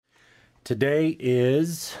Today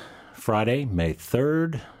is Friday, May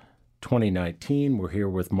 3rd, 2019. We're here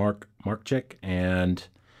with Mark Markczyk and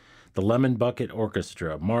the Lemon Bucket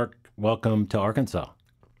Orchestra. Mark, welcome to Arkansas.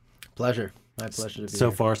 Pleasure. My pleasure to be So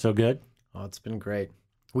here. far, so good? Oh, it's been great.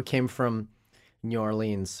 We came from New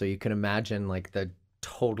Orleans, so you can imagine like the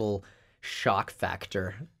total shock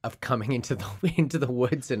factor of coming into the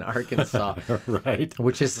woods in Arkansas. Right.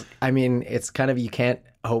 Which is, I mean, it's kind of, you can't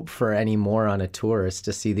hope for any more on a tour, is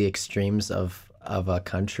to see the extremes of a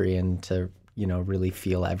country and to, you know, really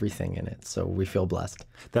feel everything in it. So we feel blessed.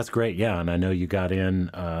 That's great, yeah. And I know you got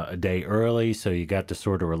in a day early, so you got to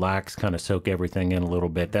sort of relax, kind of soak everything in a little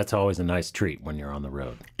bit. That's always a nice treat when you're on the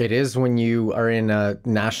road. It is when you are in a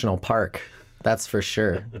national park. That's for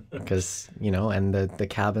sure, because, you know, and the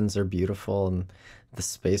cabins are beautiful and the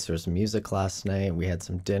space. There was music last night. We had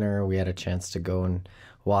some dinner. We had a chance to go and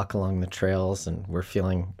walk along the trails, and we're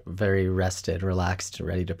feeling very rested, relaxed,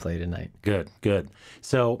 ready to play tonight. Good, good.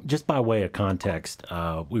 So just by way of context,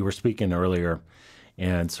 we were speaking earlier,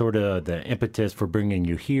 and sort of the impetus for bringing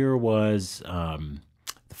you here was the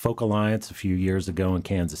Folk Alliance a few years ago in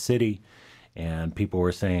Kansas City. And people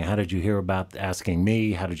were saying, how did you hear about, asking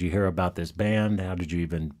me, how did you hear about this band? How did you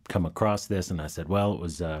even come across this? And I said, well, it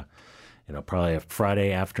was, probably a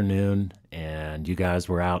Friday afternoon, and you guys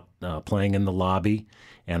were out playing in the lobby.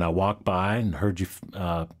 And I walked by and heard you,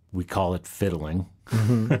 we call it fiddling.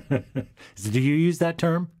 Mm-hmm. Do you use that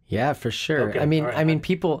term? Yeah, for sure. Okay, I right. mean,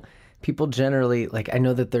 people generally, like, I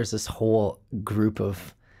know that there's this whole group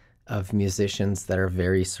of musicians that are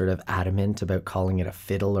very sort of adamant about calling it a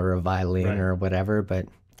fiddle or a violin Right. or whatever, but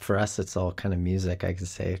for us, it's all kind of music. I could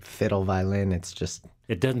say fiddle, violin, it's just...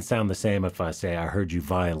 It doesn't sound the same if I say I heard you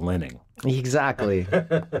violining. Exactly.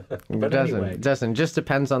 It anyway. doesn't. Just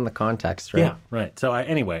depends on the context, right? Yeah, right. So I,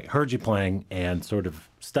 anyway, heard you playing and sort of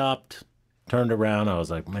stopped, turned around. I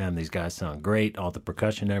was like, man, these guys sound great. All the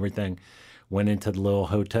percussion and everything. Went into the little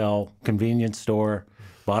hotel convenience store,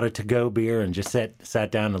 bought a to-go beer, and just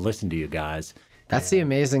sat down and listened to you guys. That's the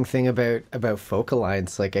amazing thing about Folk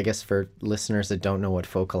Alliance. Like, I guess for listeners that don't know what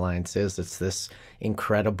Folk Alliance is, it's this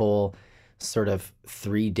incredible sort of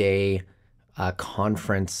 3-day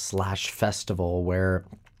conference / festival where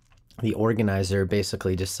the organizer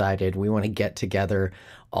basically decided we want to get together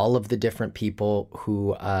all of the different people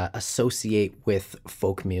who associate with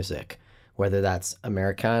folk music, whether that's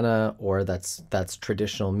Americana or that's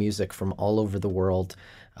traditional music from all over the world,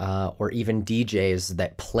 or even DJs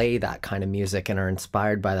that play that kind of music and are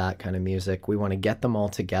inspired by that kind of music. We want to get them all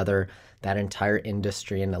together, that entire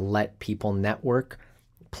industry, and to let people network,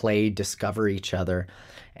 play, discover each other.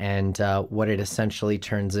 And what it essentially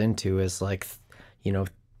turns into is like,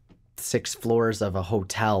 6 floors of a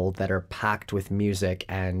hotel that are packed with music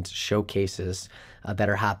and showcases that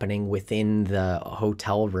are happening within the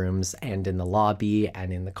hotel rooms and in the lobby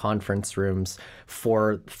and in the conference rooms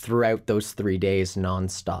throughout those 3 days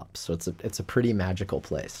nonstop. So it's a pretty magical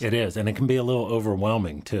place. It is, and it can be a little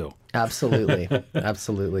overwhelming too. Absolutely.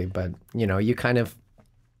 Absolutely. But, you kind of,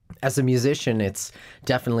 as a musician, it's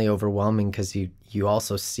definitely overwhelming because you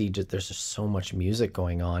also see there's just so much music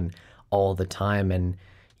going on all the time, and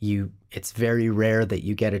it's very rare that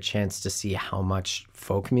you get a chance to see how much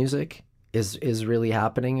folk music is really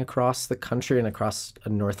happening across the country and across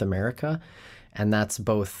North America. And that's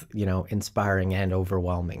both, inspiring and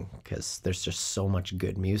overwhelming because there's just so much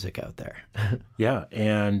good music out there. Yeah,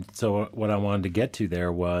 and so what I wanted to get to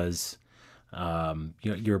there was,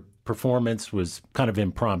 your performance was kind of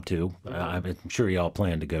impromptu. I'm sure you all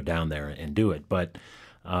planned to go down there and do it, but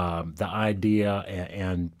the idea,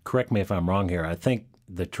 and correct me if I'm wrong here, I think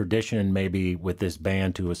the tradition maybe with this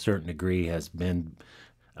band to a certain degree has been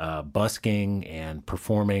busking and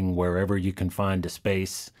performing wherever you can find a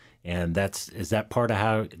space. And is that part of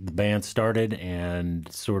how the band started,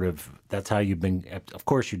 and sort of that's how you've been, of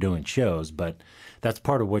course you're doing shows, but that's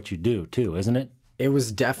part of what you do too, isn't it? It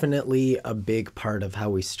was definitely a big part of how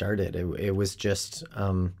we started. It was just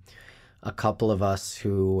a couple of us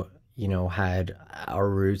who, had our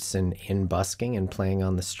roots in busking and playing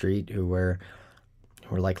on the street, who were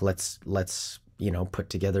like, let's put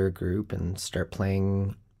together a group and start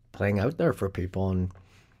playing out there for people. And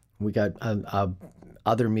we got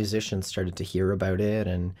other musicians started to hear about it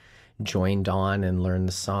and joined on and learned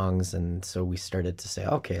the songs. And so we started to say,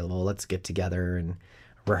 okay, well, let's get together and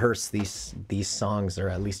rehearse these songs, or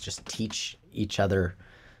at least just teach each other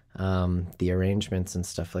the arrangements and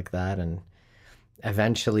stuff like that. And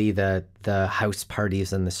eventually the house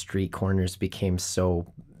parties and the street corners became so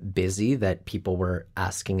busy that people were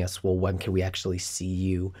asking us, well, when can we actually see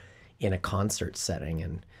you in a concert setting?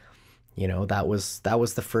 And you know, that was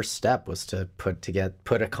the first step, was to put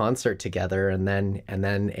a concert together, and then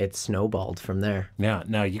it snowballed from there. Yeah.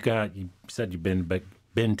 Now you said you've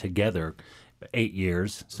been together 8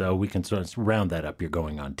 years, so we can sort of round that up. You're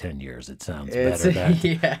going on 10 years. It sounds better.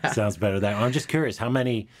 Yeah. Sounds better. That I'm just curious, how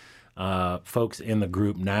many folks in the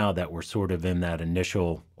group now that were sort of in that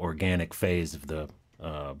initial organic phase of the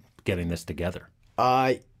getting this together?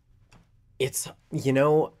 It's, you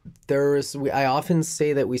know, I often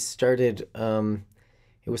say that we started,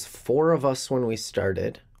 it was 4 of us when we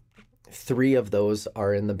started. 3 of those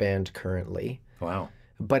are in the band currently. Wow.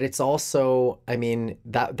 But it's also, I mean,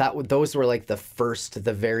 those were like the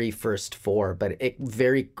very first 4, but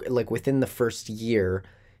within the first year,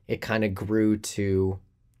 it kind of grew to,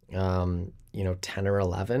 10 or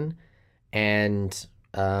 11. And,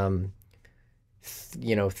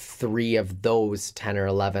 3 of those 10 or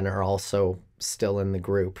 11 are also still in the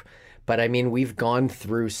group. But I mean, we've gone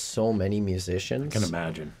through so many musicians. I can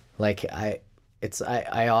imagine. Like I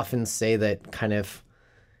often say that kind of,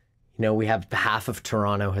 we have half of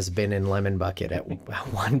Toronto has been in Lemon Bucket at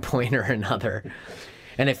one point or another.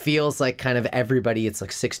 And it feels like kind of everybody, it's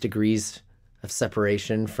like 6 degrees of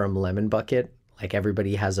separation from Lemon Bucket. Like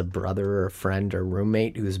everybody has a brother or a friend or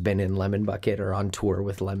roommate who's been in Lemon Bucket or on tour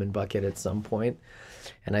with Lemon Bucket at some point.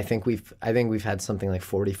 And I think we've had something like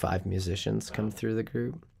 45 musicians come through the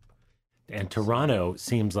group. And Toronto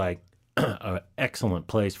seems like an excellent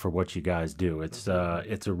place for what you guys do. It's a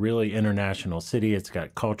really international city. It's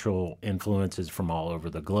got cultural influences from all over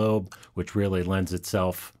the globe, which really lends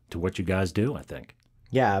itself to what you guys do, I think.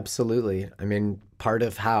 Yeah, absolutely. I mean, part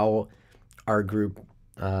of how our group,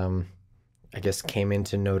 I guess, came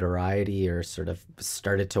into notoriety or sort of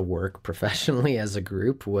started to work professionally as a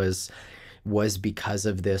group was because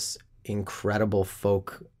of this incredible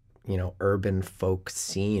folk, urban folk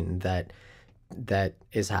scene that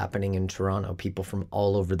is happening in Toronto. People from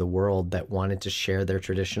all over the world that wanted to share their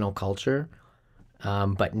traditional culture,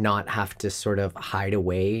 but not have to sort of hide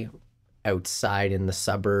away outside in the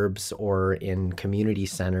suburbs or in community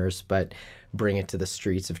centers, but bring it to the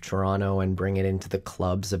streets of Toronto and bring it into the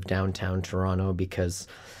clubs of downtown Toronto, because,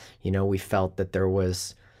 we felt that there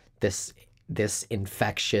was this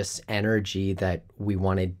infectious energy that we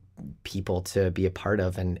wanted people to be a part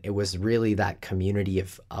of. And it was really that community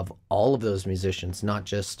of all of those musicians, not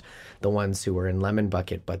just the ones who were in Lemon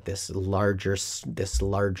Bucket, but this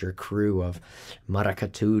larger crew of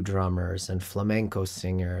maracatu drummers and flamenco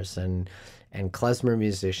singers and klezmer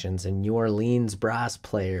musicians and New Orleans brass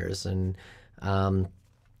players and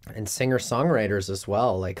singer-songwriters as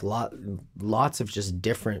well. Like lots of just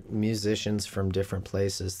different musicians from different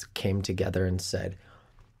places came together and said,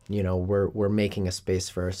 we're making a space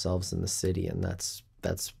for ourselves in the city. And that's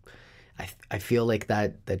I feel like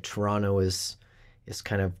that Toronto is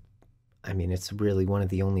kind of, I mean, it's really one of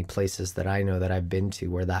the only places that I know that I've been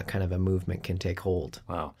to where that kind of a movement can take hold.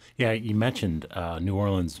 Wow. Yeah, you mentioned New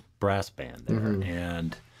Orleans brass band there,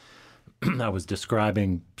 and I was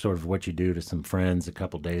describing sort of what you do to some friends a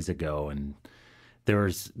couple days ago, and there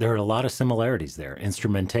are a lot of similarities there.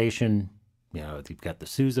 Instrumentation, you've got the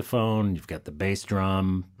sousaphone, you've got the bass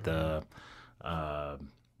drum, the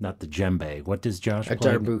not the djembe. What does Josh play?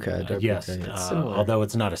 Darbuka. Yes, although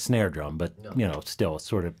it's not a snare drum, but still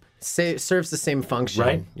sort of serves the same function.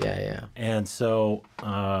 Right? Yeah. And so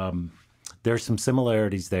there's some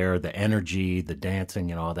similarities there, the energy, the dancing,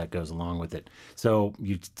 and all that goes along with it. So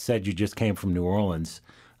you said you just came from New Orleans.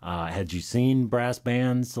 Had you seen brass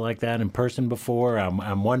bands like that in person before?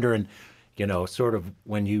 I'm wondering, sort of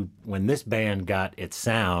when this band got its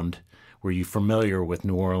sound, were you familiar with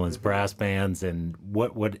New Orleans brass bands, and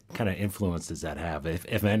what kind of influence does that have,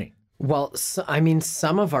 if any? Well, I mean,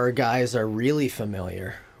 some of our guys are really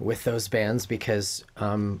familiar with those bands because,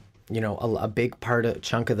 a big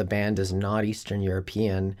chunk of the band is not Eastern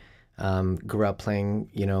European, grew up playing,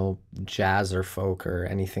 jazz or folk or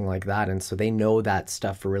anything like that. And so they know that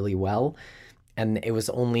stuff really well. And it was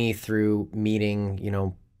only through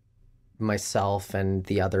meeting, myself and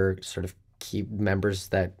the other sort of key members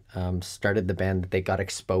that started the band that they got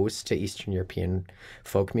exposed to Eastern European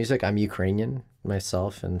folk music. I'm Ukrainian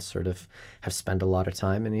myself and sort of have spent a lot of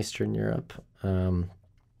time in Eastern Europe.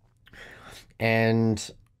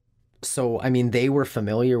 And so, I mean, they were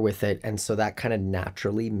familiar with it. And so that kind of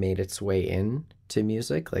naturally made its way in to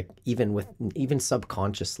music. Like even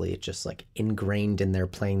subconsciously, it just like ingrained in their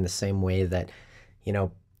playing the same way that,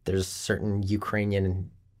 there's certain Ukrainian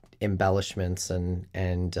embellishments and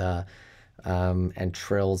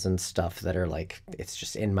trills and stuff that are like, it's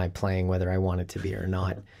just in my playing whether I want it to be or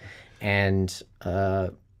not. And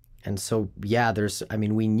and so yeah, I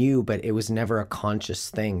mean, we knew, but it was never a conscious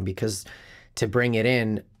thing because to bring it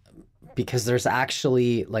in, because there's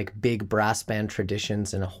actually like big brass band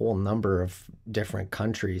traditions in a whole number of different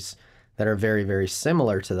countries that are very, very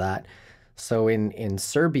similar to that. So in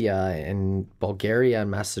Serbia and Bulgaria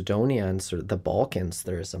and Macedonia and sort of the Balkans,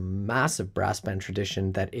 there's a massive brass band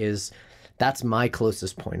tradition that's my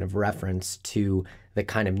closest point of reference to the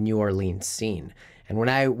kind of New Orleans scene. And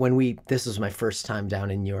this was my first time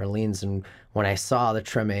down in New Orleans, and when I saw the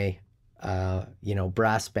Treme,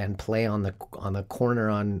 brass band play on the corner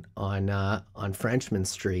on Frenchman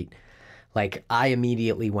Street, like I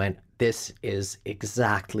immediately went, this is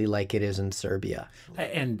exactly like it is in Serbia.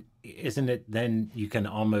 And isn't it then you can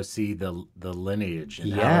almost see the lineage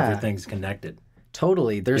and how Yeah. everything's connected?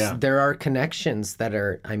 Totally. Yeah. There are connections that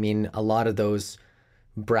are, I mean, a lot of those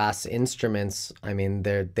brass instruments, I mean,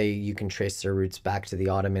 you can trace their roots back to the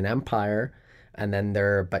Ottoman Empire, and then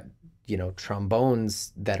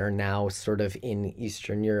trombones that are now sort of in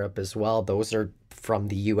Eastern Europe as well. Those are from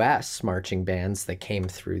the US marching bands that came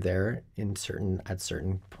through there at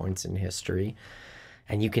certain points in history.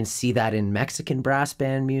 And you can see that in Mexican brass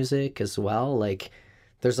band music as well. Like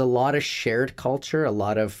there's a lot of shared culture,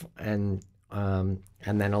 and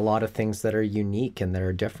then a lot of things that are unique and that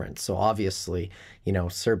are different. So obviously,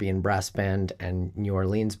 Serbian brass band and New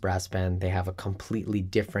Orleans brass band, they have a completely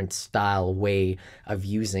different style way of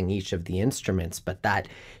using each of the instruments, but that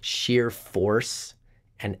sheer force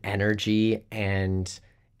and energy and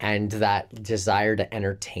that desire to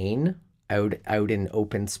entertain out in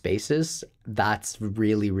open spaces, that's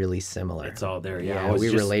really, really similar. It's all there. Yeah, Yeah, we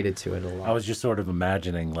related to it a lot. I was just sort of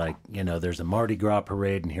imagining, like, there's a Mardi Gras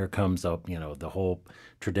parade, and here comes up, the whole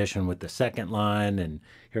tradition with the second line, and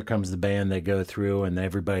here comes the band they go through, and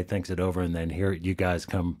everybody thinks it over, and then here you guys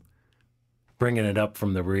come bringing it up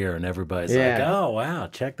from the rear, and everybody's like, oh, wow,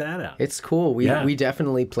 check that out. It's cool. We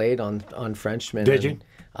definitely played on Frenchman. Did you?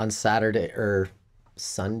 On Saturday or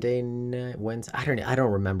Sunday night, Wednesday. I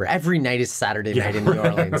don't remember. Every night is Saturday night in New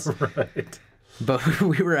Orleans. Right. But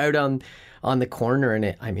we were out on the corner, and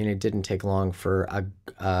it didn't take long for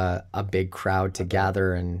a big crowd to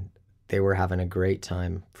gather, and they were having a great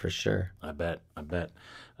time for sure. I bet.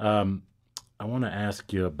 I want to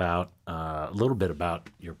ask you about a little bit about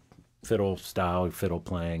your fiddle style, your fiddle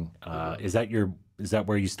playing. Is that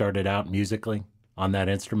where you started out musically on that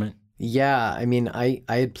instrument? Yeah, I mean, I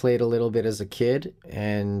had played a little bit as a kid,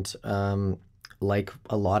 and like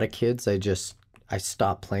a lot of kids, I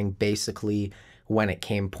stopped playing basically when it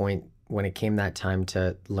came that time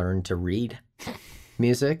to learn to read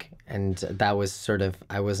music, and that was sort of,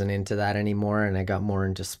 I wasn't into that anymore, and I got more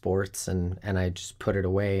into sports, and I just put it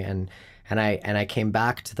away, and I came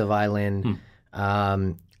back to the violin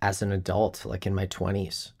as an adult, like in my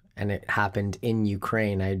 20s, and it happened in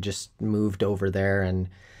Ukraine. I just moved over there and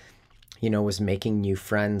was making new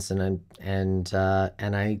friends, and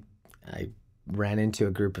I ran into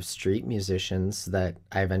a group of street musicians that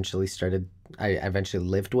I eventually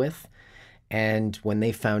lived with. And when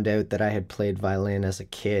they found out that I had played violin as a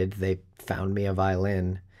kid, they found me a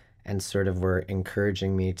violin and sort of were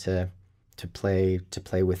encouraging me to play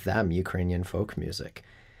with them Ukrainian folk music.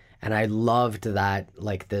 And I loved that,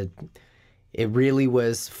 it really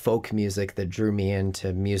was folk music that drew me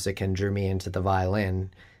into music and drew me into the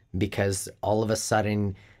violin, because all of a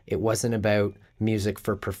sudden it wasn't about music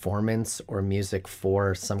for performance or music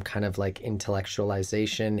for some kind of like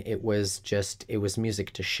intellectualization. It was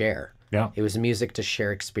music to share. Yeah. It was music to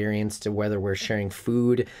share experience, to whether we're sharing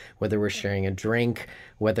food, whether we're sharing a drink,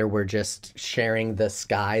 whether we're just sharing the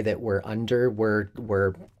sky that we're under, we're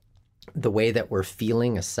the way that we're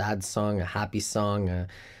feeling, a sad song, a happy song,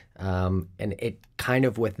 and it kind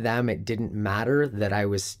of, with them, it didn't matter that I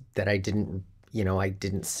didn't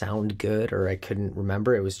sound good or I couldn't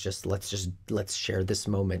remember. It was just, let's share this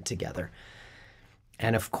moment together.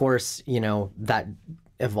 And of course, that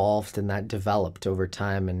evolved and that developed over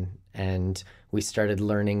time, and we started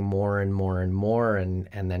learning more and more and more, and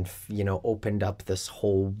then, opened up this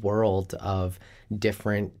whole world of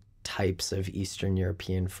different types of Eastern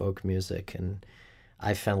European folk music. And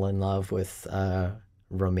I fell in love with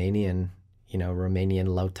Romanian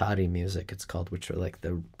Lautari music, it's called, which are like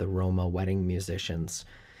the Roma wedding musicians.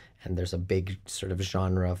 And there's a big sort of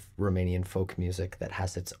genre of Romanian folk music that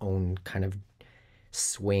has its own kind of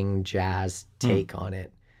swing jazz take on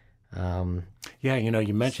it. Yeah,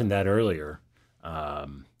 you mentioned that earlier.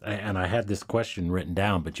 And I had this question written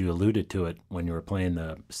down, but you alluded to it when you were playing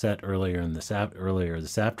the set earlier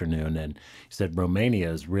this afternoon, and you said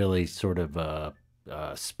Romania is really sort of a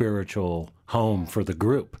spiritual home for the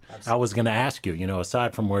group. Absolutely. I was going to ask you,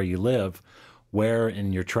 aside from where you live, where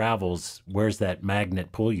in your travels, where's that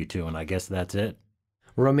magnet pull you to? And I guess that's it.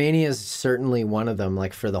 Romania is certainly one of them,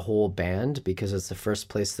 like for the whole band, because it's the first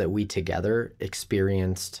place that we together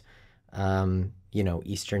experienced,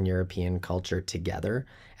 Eastern European culture together.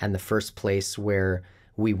 And the first place where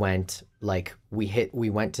we went, like we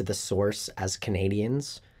went to the source as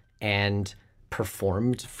Canadians and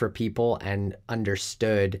performed for people and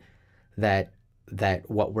understood that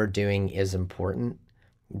what we're doing is important,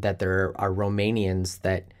 that there are Romanians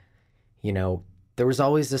that, there was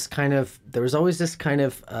always this kind of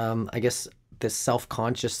I guess this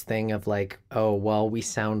self-conscious thing of like, oh well, we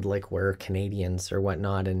sound like we're Canadians or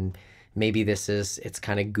whatnot, and maybe it's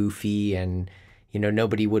kind of goofy, and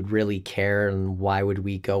nobody would really care, and why would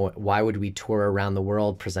we tour around the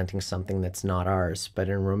world presenting something that's not ours? But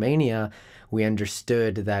in Romania, we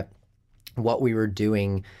understood that what we were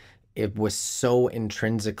doing, it was so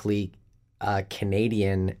intrinsically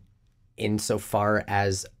Canadian, insofar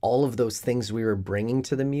as all of those things we were bringing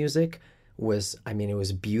to the music was, it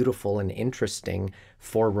was beautiful and interesting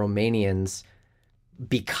for Romanians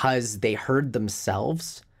because they heard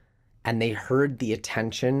themselves and they heard the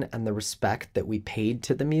attention and the respect that we paid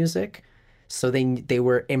to the music. So they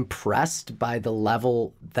were impressed by the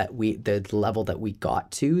level that we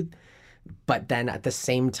got to. But then at the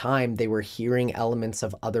same time, they were hearing elements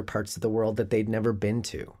of other parts of the world that they'd never been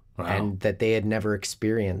to. Wow. And that they had never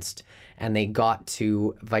experienced. And they got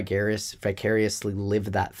to vicariously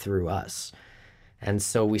live that through us. And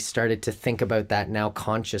so we started to think about that now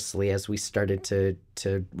consciously as we started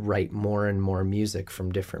to write more and more music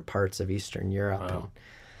from different parts of Eastern Europe. Wow. And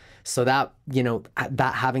so that,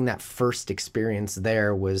 that having that first experience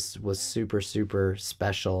there was super, super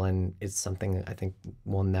special. And it's something I think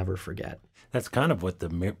we'll never forget. That's kind of what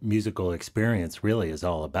the musical experience really is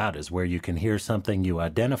all about, is where you can hear something you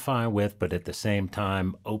identify with, but at the same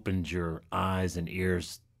time opens your eyes and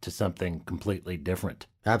ears to something completely different.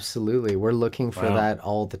 Absolutely. We're looking for that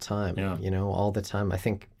all the time, all the time. I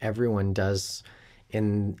think everyone does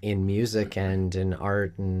in music and in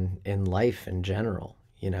art and in life in general.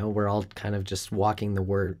 We're all kind of just walking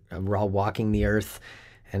we're all walking the earth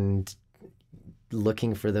and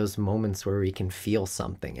looking for those moments where we can feel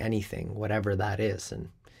something, anything, whatever that is. And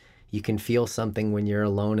you can feel something when you're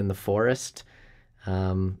alone in the forest,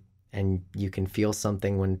 and you can feel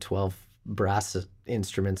something when 12 brass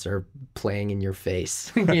instruments are playing in your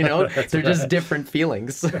face. They're just different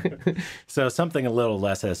feelings. So something a little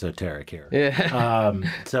less esoteric here. Yeah.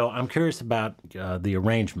 So I'm curious about the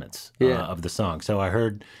arrangements of the song. So I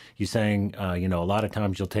heard you saying, a lot of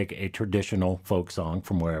times you'll take a traditional folk song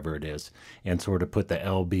from wherever it is and sort of put the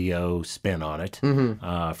LBO spin on it,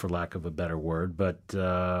 for lack of a better word. But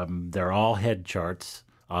they're all head charts.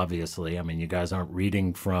 Obviously, you guys aren't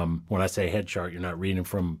reading from, when I say head chart, you're not reading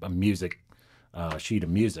from a sheet of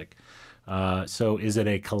music. So is it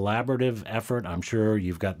a collaborative effort? I'm sure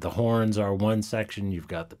you've got the horns are one section, you've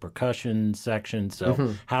got the percussion section.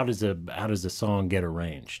 So how does a song get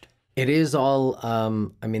arranged? It is all,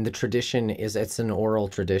 the tradition is, it's an oral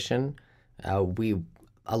tradition.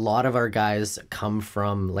 A lot of our guys come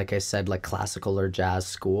from, like I said, like classical or jazz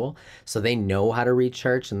school. So they know how to read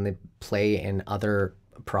charts and they play in other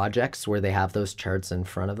projects where they have those charts in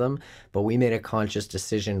front of them. But we made a conscious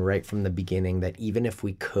decision right from the beginning that even if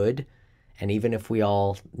we could, and even if we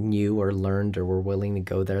all knew or learned or were willing to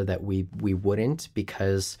go there, that we wouldn't,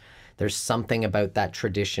 because there's something about that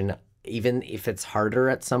tradition, even if it's harder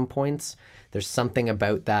at some points, there's something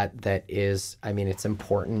about that is, it's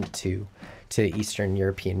important to Eastern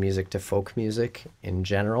European music, to folk music in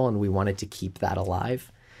general, and we wanted to keep that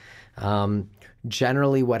alive.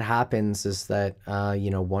 Generally what happens is that,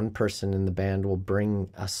 one person in the band will bring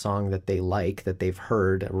a song that they like, that they've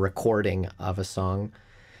heard, a recording of a song,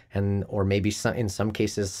 or maybe in some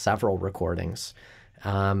cases several recordings.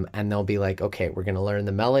 And they'll be like, okay, we're going to learn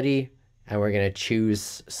the melody and we're going to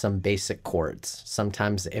choose some basic chords.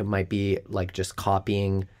 Sometimes it might be like just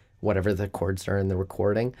copying whatever the chords are in the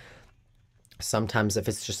recording. Sometimes if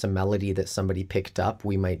it's just a melody that somebody picked up,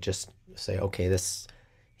 we might just say, okay,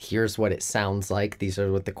 here's what it sounds like. These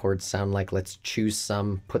are what the chords sound like. Let's choose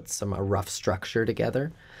put a rough structure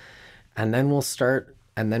together. And then we'll start,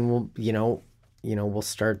 we'll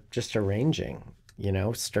start just arranging,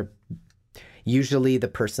 usually the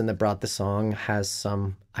person that brought the song has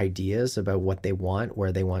some ideas about what they want,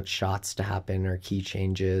 where they want shots to happen or key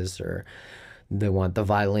changes, or they want the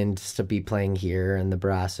violins to be playing here and the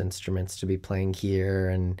brass instruments to be playing here,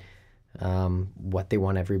 and what they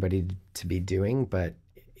want everybody to be doing. But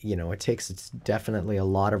it's definitely a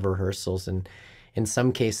lot of rehearsals, and in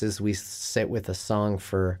some cases we sit with a song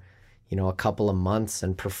for a couple of months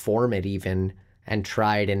and perform it even and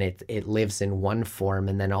tried, and it lives in one form,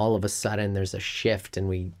 and then all of a sudden there's a shift, and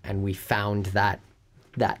we found that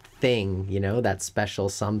thing, you know, that special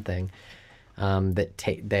something,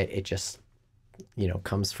 that it just, you know,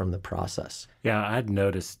 comes from the process. Yeah, I'd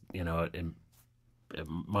noticed, you know, in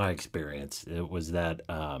my experience, it was that,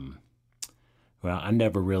 well, I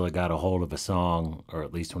never really got a hold of a song, or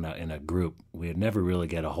at least when in a group, we had never really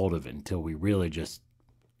get a hold of it until we really just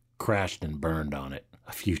crashed and burned on it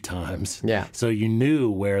a few times. Yeah. So you knew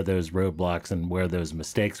where those roadblocks and where those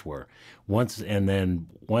mistakes were. Once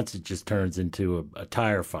it just turns into a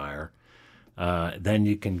tire fire, then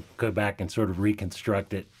you can go back and sort of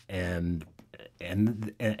reconstruct it, and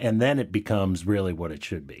then it becomes really what it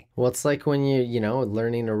should be. Well, it's like when you know,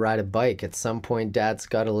 learning to ride a bike. At some point, Dad's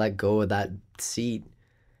got to let go of that seat,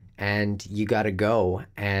 and you got to go,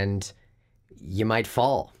 and you might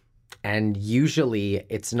fall. And usually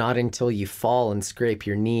it's not until you fall and scrape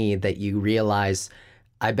your knee that you realize,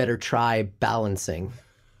 I better try balancing,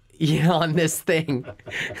 you know, on this thing,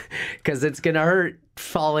 because it's going to hurt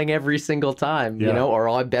falling every single time, you know, or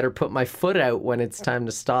I better put my foot out when it's time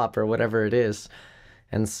to stop, or whatever it is.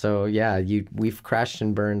 And so, yeah, we've crashed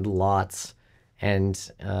and burned lots. And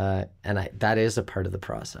that is a part of the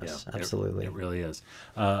process. Yeah, absolutely. It really is.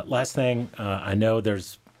 Last thing, I know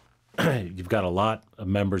you've got a lot of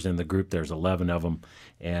members in the group. There's 11 of them.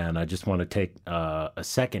 And I just want to take a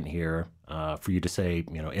second here for you to say,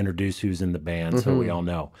 you know, introduce who's in the band, so we all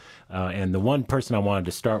know. And the one person I wanted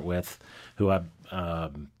to start with, who I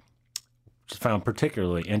found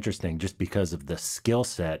particularly interesting just because of the skill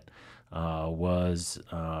set, was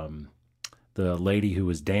the lady who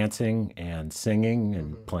was dancing and singing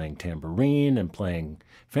and playing tambourine and playing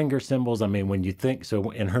finger cymbals. I mean, when you think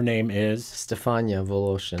so, and her name is Stefania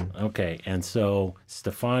Voloshin. Okay, and so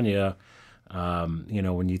Stefania, you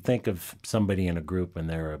know, when you think of somebody in a group and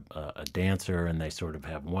they're a dancer and they sort of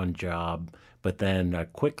have one job, but then I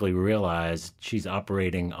quickly realized she's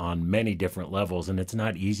operating on many different levels, and it's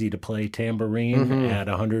not easy to play tambourine at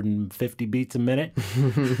 150 beats a minute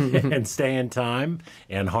and stay in time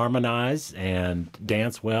and harmonize and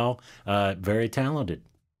dance well. Very talented.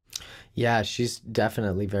 Yeah, she's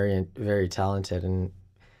definitely very, very talented, and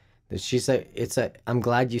I'm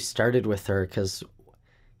glad you started with her, because,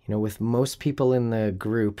 you know, with most people in the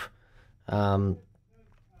group,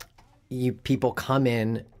 people come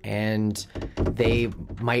in and they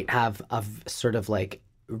might have a sort of like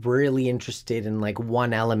really interested in like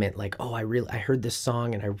one element, like, oh, I heard this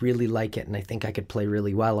song and I really like it and I think I could play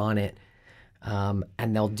really well on it.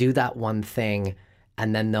 And they'll do that one thing,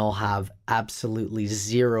 and then they'll have absolutely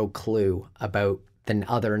zero clue about the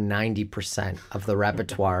other 90% of the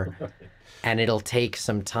repertoire. And it'll take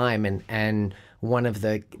some time. And one of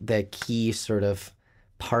the key sort of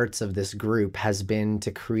parts of this group has been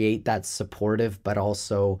to create that supportive but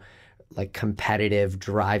also like competitive,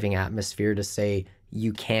 driving atmosphere to say,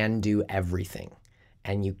 you can do everything,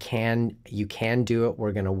 and you can do it.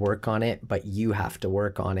 We're going to work on it, but you have to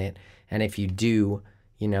work on it. And if you do,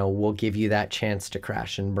 you know, we'll give you that chance to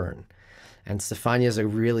crash and burn. And Stefania is a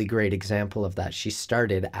really great example of that. She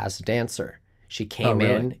started as a dancer. She came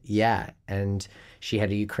in, and she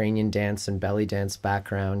had a Ukrainian dance and belly dance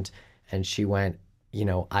background, and she went, you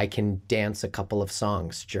know, I can dance a couple of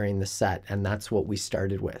songs during the set, and that's what we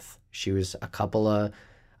started with. She was a couple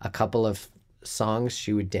of songs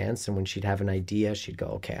she would dance, and when she'd have an idea, she'd go,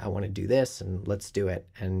 okay, I want to do this, and let's do it.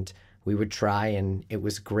 And we would try, and it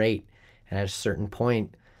was great. And at a certain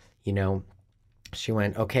point, you know, she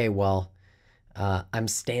went, okay, well, I'm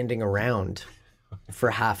standing around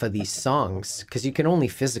for half of these songs, because you can only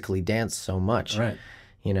physically dance so much, right?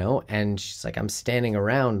 You know, and she's like, I'm standing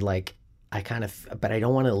around, like, but I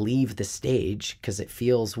don't want to leave the stage because it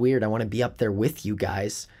feels weird. I want to be up there with you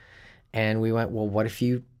guys. And we went, well, what if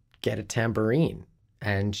you get a tambourine?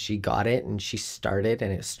 And she got it, and she started,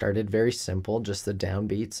 and it started very simple, just the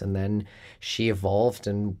downbeats. And then she evolved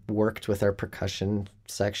and worked with our percussion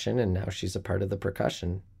section, and now she's a part of the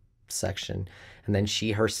percussion section. And then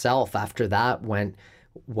she herself after that went,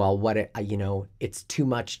 well, you know, it's too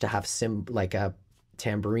much to have like a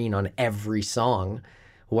tambourine on every song.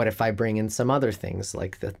 What if I bring in some other things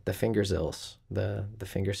like the finger zills, the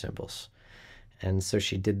finger cymbals? And so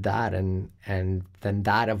she did that, and then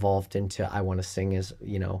that evolved into, I want to sing, as,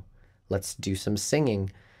 you know, let's do some singing.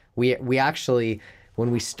 We actually, when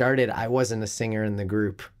we started, I wasn't a singer in the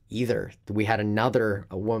group either. We had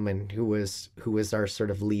a woman who was our sort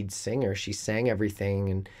of lead singer. She sang everything,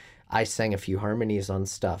 and I sang a few harmonies on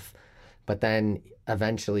stuff. But then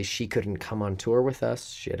eventually she couldn't come on tour with us.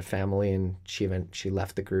 She had a family, and she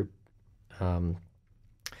left the group. And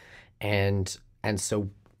so,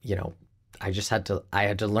 you know, I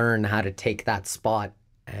had to learn how to take that spot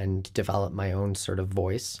and develop my own sort of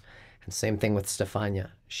voice. And same thing with Stefania.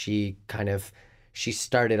 She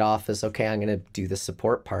started off as, okay, I'm going to do the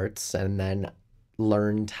support parts, and then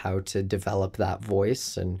learned how to develop that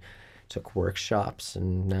voice and took workshops,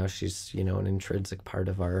 and now she's, you know, an intrinsic part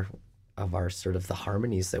of our sort of the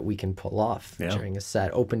harmonies that we can pull off during a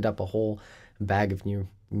set. Opened up a whole bag of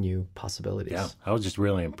new possibilities. Yeah, I was just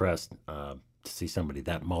really impressed to see somebody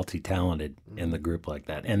that multi-talented in the group like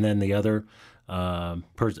that. And then the other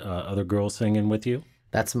other girl singing with you?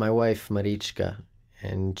 That's my wife, Marichka,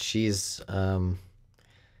 and she's.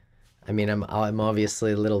 I mean, I'm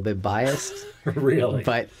obviously a little bit biased, Really,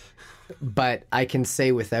 but I can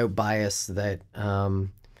say without bias that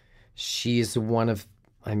she's she's one of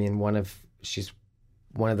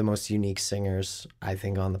the most unique singers I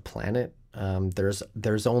think on the planet.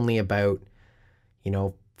 There's only about, you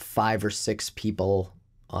know, 5 or 6 people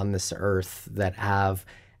on this earth that have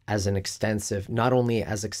not only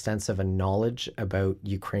as extensive a knowledge about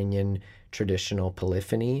Ukrainian traditional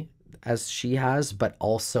polyphony as she has, but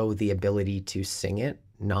also the ability to sing it,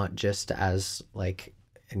 not just as like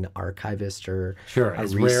an archivist or sure. a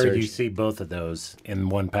It's research. rare you see both of those in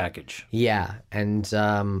one package. Yeah, and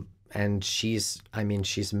she's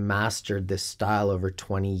mastered this style over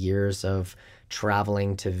 20 years of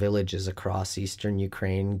traveling to villages across eastern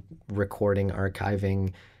Ukraine, recording,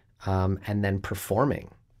 archiving, and then performing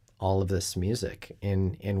all of this music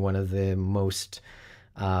in one of the most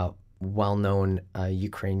well-known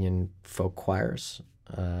Ukrainian folk choirs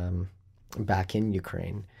back in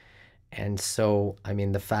Ukraine. And so, I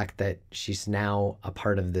mean, the fact that she's now a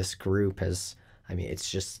part of this group it's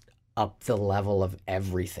just up the level of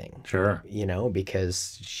everything. Sure. You know,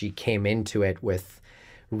 because she came into it with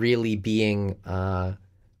really being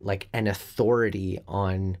like an authority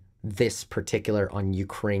on on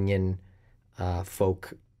Ukrainian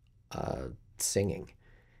folk singing.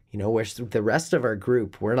 You know, where the rest of our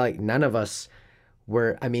group, we're like, none of us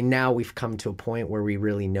now we've come to a point where we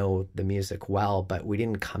really know the music well, but we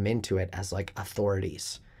didn't come into it as like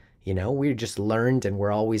authorities. You know, we just learned, and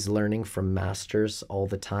we're always learning from masters all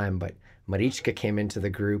the time. But Marichka came into the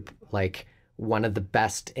group like one of the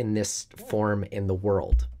best in this form in the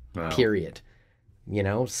world, Wow. period. You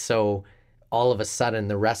know, so all of a sudden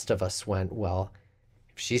the rest of us went, well,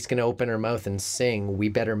 if she's going to open her mouth and sing, we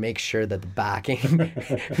better make sure that the backing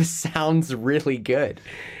sounds really good.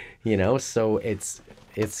 You know, so it's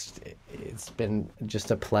been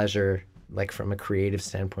just a pleasure, like from a creative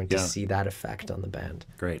standpoint, to see that effect on the band.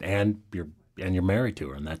 Great. And you're married to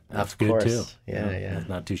her, and that's Of good course. too. Yeah. That's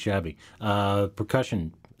not too shabby.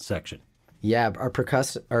 Percussion section. Yeah, our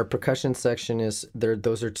percussion section is there.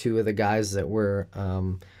 Those are 2 of the guys that were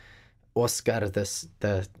Oscar,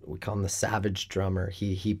 we call him the savage drummer.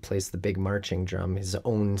 He plays the big marching drum, his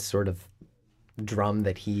own sort of drum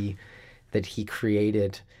that he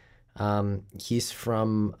created. He's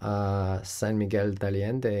from San Miguel de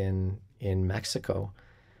Allende in Mexico,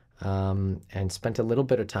 and spent a little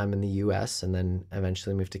bit of time in the U.S. and then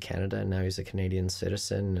eventually moved to Canada, and now he's a Canadian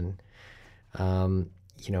citizen. And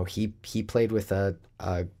you know, he played with a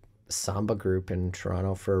samba group in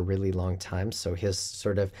Toronto for a really long time, so his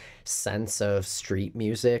sort of sense of street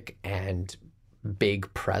music and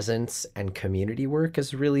big presence and community work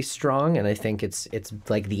is really strong, and I think it's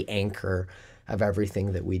like the anchor of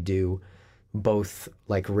everything that we do, both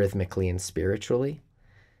like rhythmically and spiritually.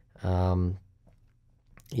 You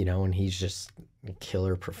know, and he's just a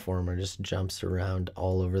killer performer, just jumps around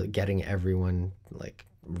all over, getting everyone like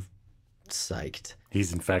psyched.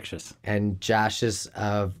 He's infectious. And Josh is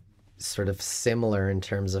sort of similar in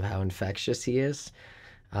terms of how infectious he is,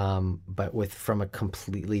 but from a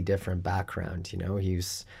completely different background. You know,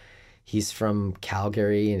 he's from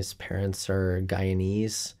Calgary, and his parents are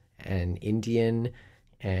Guyanese and Indian,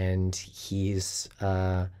 and he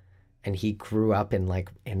grew up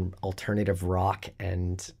in alternative rock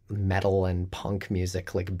and metal and punk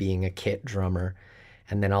music, like being a kit drummer.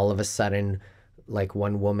 And then all of a sudden, like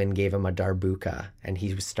one woman gave him a darbuka, and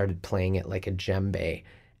he started playing it like a djembe,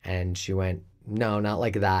 and she went, no, not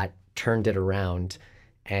like that, turned it around,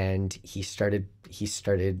 and he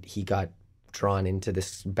got drawn into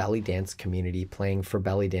this belly dance community, playing for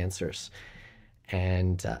belly dancers.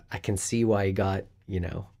 And I can see why he got, you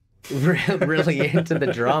know, really into the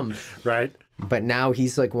drums. Right. But now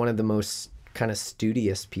he's like one of the most kind of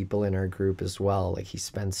studious people in our group as well. Like he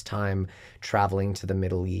spends time traveling to the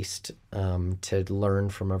Middle East to learn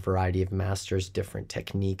from a variety of masters, different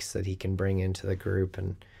techniques that he can bring into the group.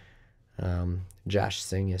 And Josh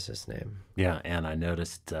Singh is his name. Yeah, and I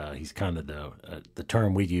noticed he's kind of the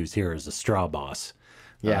term we use here is a straw boss.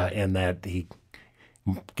 Yeah. and that he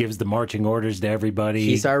gives the marching orders to everybody.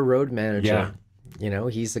 He's our road manager. Yeah. You know,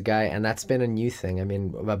 he's the guy, and that's been a new thing. I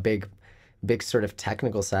mean, a big sort of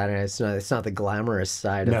technical side, and it's not the glamorous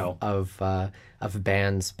side No. of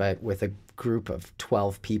bands, but with a group of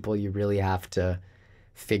 12 people, you really have to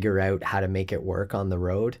figure out how to make it work on the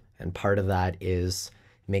road. And part of that is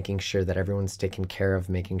making sure that everyone's taken care of,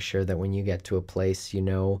 making sure that when you get to a place, you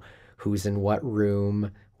know who's in what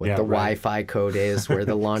room, what Yeah, the right. Wi-Fi code is, where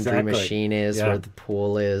the laundry Exactly. machine is, Yeah. where the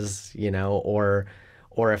pool is, you know, or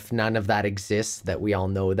if none of that exists, that we all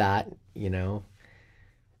know that, you know.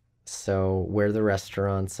 So where the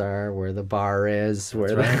restaurants are, where the bar is,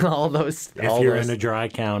 where right. all those, If all you're those, in a dry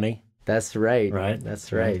county. that's right, Right.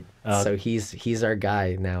 that's Right. right. So he's our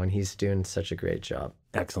guy now, and he's doing such a great job.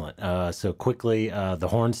 Excellent. So quickly, the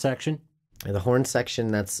horn section. And the horn section,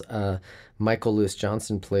 that's Michael Lewis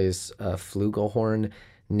Johnson plays flugelhorn,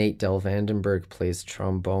 Nate Del Vandenberg plays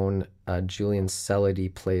trombone, Julian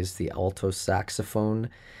Celady plays the alto saxophone,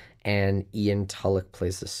 and Ian Tulloch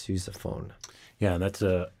plays the sousaphone. Yeah, that's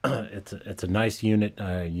it's a nice unit.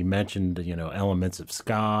 You mentioned, elements of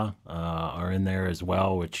ska are in there as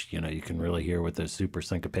well, which, you can really hear with those super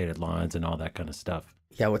syncopated lines and all that kind of stuff.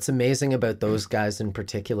 Yeah, what's amazing about those guys in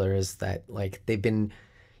particular is that, like, they've been,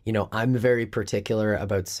 I'm very particular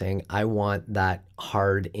about saying I want that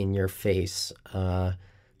hard in your face,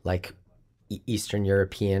 like Eastern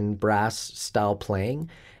European brass style playing,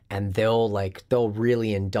 and they'll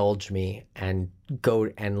really indulge me and go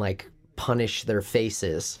and like punish their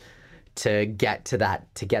faces to get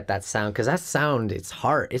that sound, because that sound, it's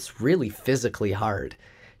hard, it's really physically hard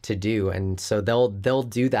to do, and so they'll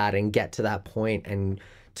do that and get to that point and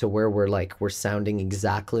to where we're sounding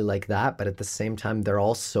exactly like that, but at the same time they're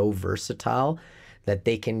all so versatile that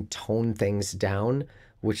they can tone things down,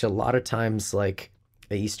 which a lot of times like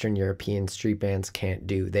the Eastern European street bands can't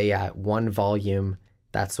do. They at one volume,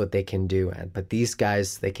 that's what they can do. But these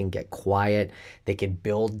guys, they can get quiet, they can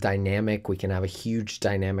build dynamic, we can have a huge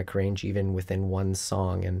dynamic range even within one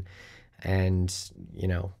song, and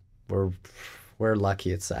we're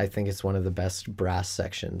lucky. I think it's one of the best brass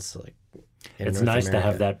sections like in It's North nice to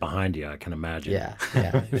have America. that behind you, I can imagine. Yeah,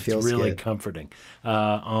 it It's feels really good. comforting.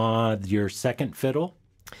 On your second fiddle,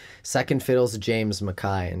 Second fiddle's James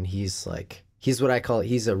Mackay, and he's what I call,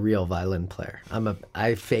 he's a real violin player.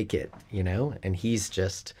 I fake it, and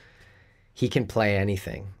he can play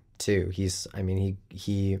anything too.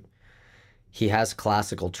 He has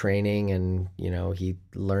classical training, and he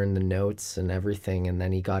learned the notes and everything, and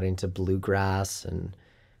then he got into bluegrass and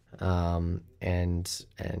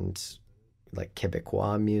like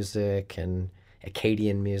Quebecois music and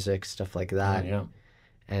Acadian music, stuff like that. yeah.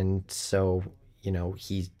 And so,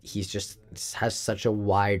 he's just has such a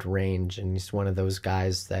wide range, and he's one of those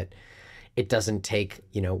guys that it doesn't take,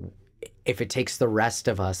 if it takes the rest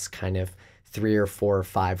of us kind of 3 or 4 or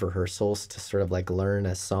 5 rehearsals to sort of like learn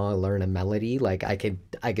a song, learn a melody, like I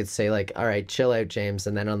could say like, all right, chill out, James.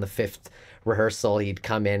 And then on the 5th rehearsal, he'd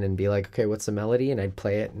come in and be like, okay, what's the melody? And I'd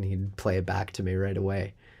play it, and he'd play it back to me right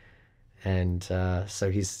away. And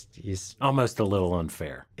so he's Almost a little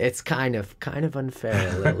unfair. it's kind of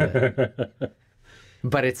unfair a little bit,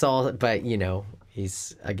 but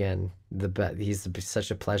he's again he's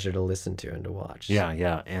such a pleasure to listen to and to watch.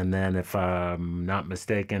 Yeah. And then if I'm not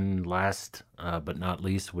mistaken, last but not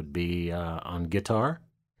least would be on guitar.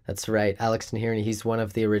 That's right, Alex Nahirny. He's one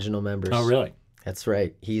of the original members. Oh, really? That's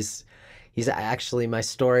right. He's actually, my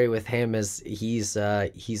story with him is he's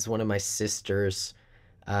one of my sister's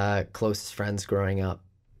closest friends growing up,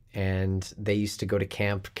 and they used to go to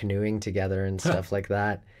camp canoeing together and stuff like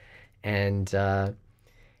that.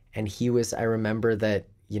 And he was, I remember that,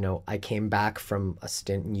 I came back from a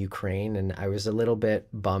stint in Ukraine, and I was a little bit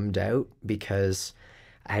bummed out because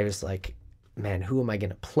I was like, man, who am I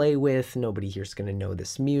going to play with? Nobody here's going to know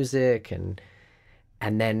this music. And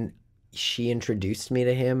then she introduced me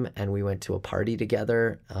to him, and we went to a party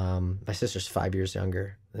together. My sister's 5 years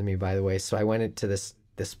younger than me, by the way. So I went into this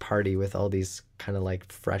party with all these kind of like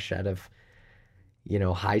fresh out of,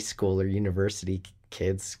 high school or university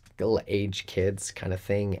kids, age kids kind of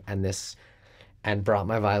thing. And brought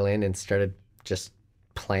my violin and started just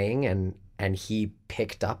playing, and he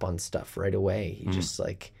picked up on stuff right away. He just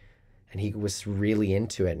and he was really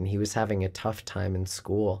into it, and he was having a tough time in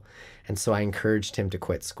school. And so I encouraged him to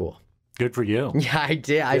quit school. Good for you. Yeah, I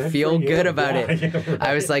did. I Good feel for you. good about Yeah, it. yeah, right.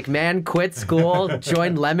 I was like, man, quit school,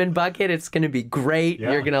 join Lemon Bucket. It's going to be great.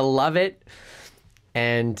 Yeah. You're going to love it.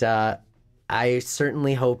 And I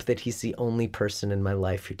certainly hope that he's the only person in my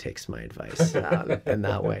life who takes my advice in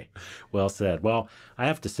that way. Well said. Well, I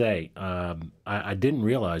have to say, I didn't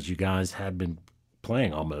realize you guys had been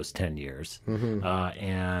playing almost 10 years.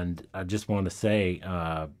 And I just want to say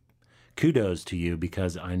kudos to you,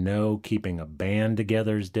 because I know keeping a band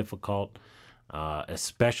together is difficult,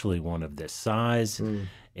 especially one of this size.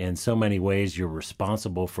 In so many ways, you're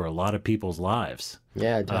responsible for a lot of people's lives.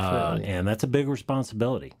 Yeah, definitely. And that's a big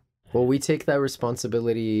responsibility. Well, we take that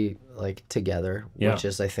responsibility like together, Yeah. which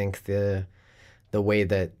is, I think, the way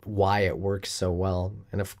that why it works so well.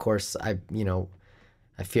 And of course, I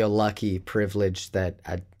feel lucky, privileged that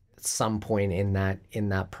at some point in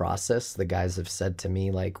that process, the guys have said to me,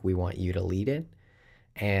 like, we want you to lead it,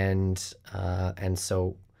 and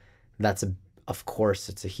so that's of course,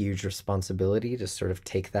 it's a huge responsibility to sort of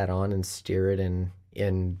take that on and steer it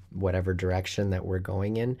in whatever direction that we're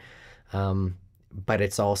going in. But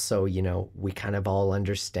it's also, we kind of all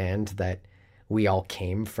understand that we all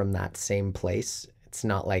came from that same place. It's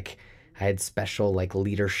not like I had special like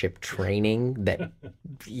leadership training that,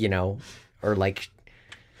 or like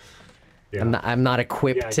I'm not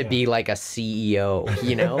equipped to be like a CEO,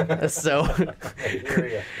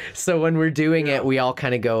 So when we're doing it, we all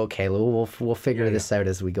kind of go, okay, we'll figure this out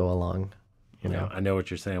as we go along. I know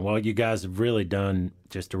what you're saying. Well, you guys have really done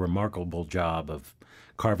just a remarkable job of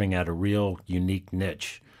carving out a real unique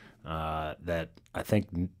niche that I think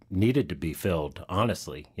needed to be filled,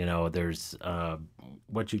 honestly. There's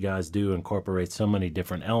what you guys do incorporates so many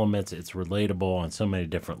different elements. It's relatable on so many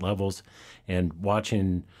different levels. And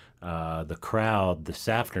watching the crowd this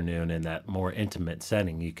afternoon in that more intimate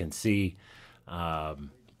setting, you can see how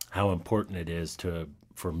important it is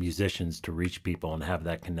for musicians to reach people and have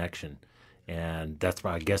that connection. And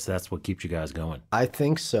I guess that's what keeps you guys going. I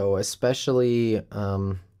think so, especially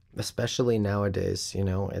nowadays.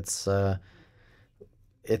 We're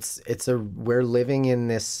living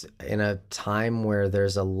in a time where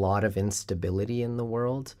there's a lot of instability in the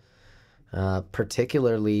world,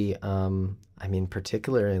 particularly in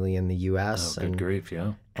the U.S. Oh, good grief,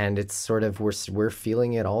 yeah. And it's sort of we're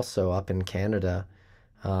feeling it also up in Canada.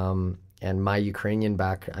 And my Ukrainian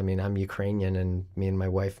I'm Ukrainian, and me and my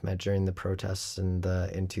wife met during the protests in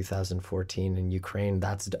 2014 in Ukraine.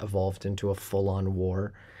 That's evolved into a full-on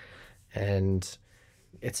war, and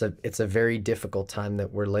it's a very difficult time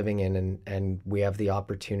that we're living in, and we have the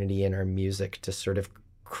opportunity in our music to sort of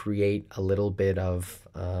create a little bit of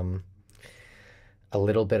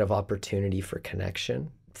opportunity for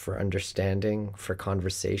connection, for understanding, for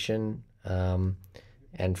conversation,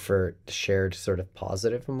 and for shared sort of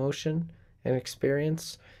positive emotion and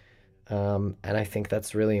experience. And I think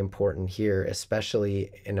that's really important here,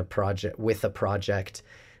 especially in a project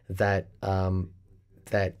that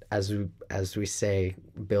as we say,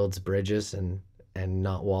 builds bridges and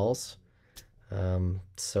not walls.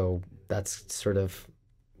 So that's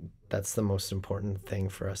the most important thing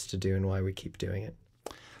for us to do, and why we keep doing it.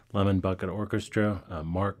 Lemon Bucket Orchestra.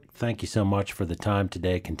 Mark, thank you so much for the time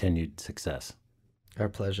today. Continued success. Our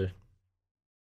pleasure.